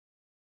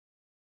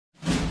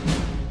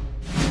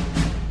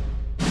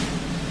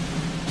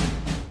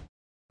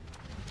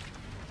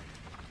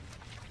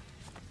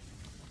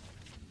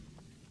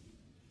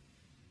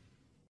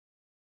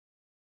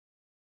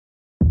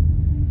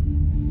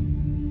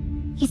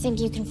You think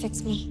you can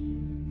fix me?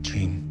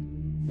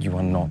 Jean, you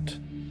are not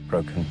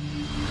broken.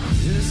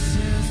 This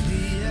is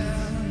the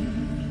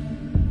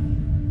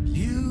end,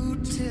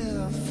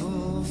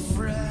 beautiful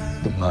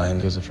friend. The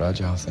mind is a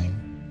fragile thing.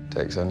 It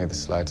takes only the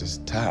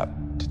slightest tap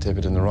to tip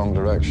it in the wrong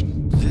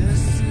direction.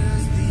 This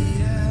is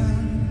the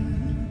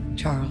end.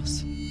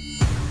 Charles,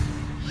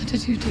 what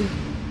did you do?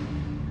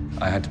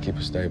 I had to keep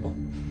her stable.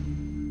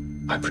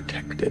 I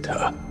protected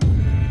her.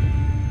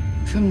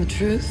 From the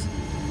truth?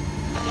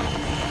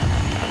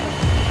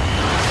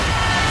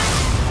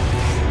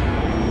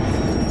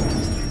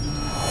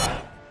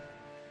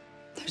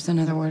 There's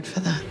another word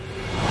for that.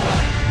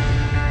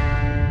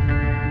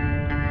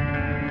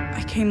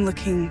 I came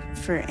looking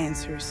for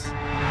answers.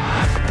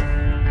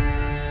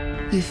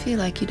 You feel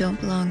like you don't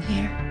belong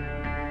here.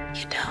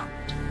 You don't.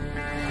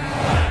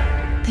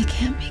 They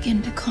can't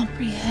begin to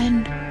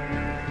comprehend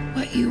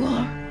what you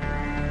are.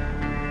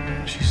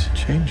 She's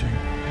changing.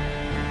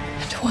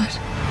 And what?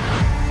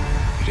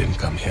 You didn't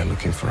come here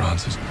looking for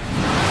answers.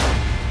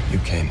 You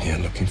came here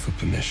looking for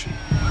permission.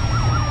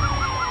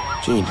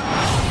 Jean.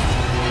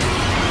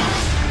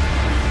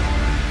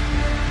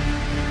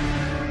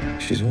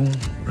 She's all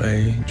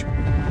rage,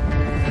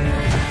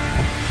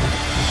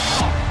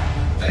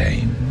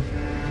 pain,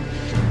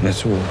 and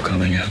it's all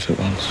coming out at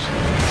once.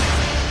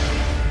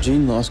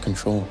 Jean lost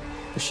control,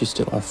 but she's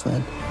still our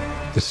friend.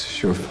 This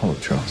is your fault,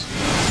 Charles.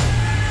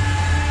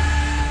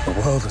 The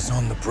world is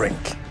on the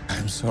brink.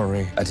 I'm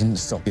sorry I didn't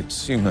stop it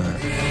sooner.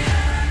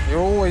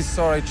 You're always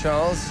sorry,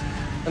 Charles,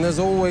 and there's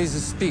always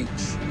a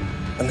speech,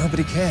 and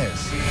nobody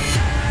cares.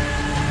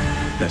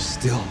 There's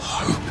still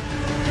hope.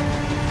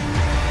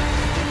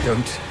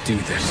 Don't do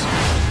this.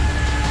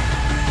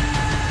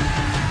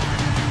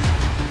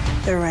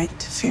 They're right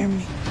to fear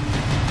me.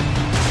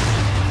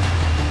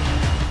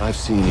 I've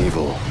seen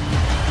evil,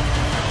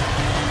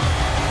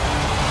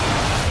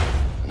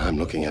 and I'm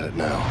looking at it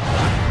now.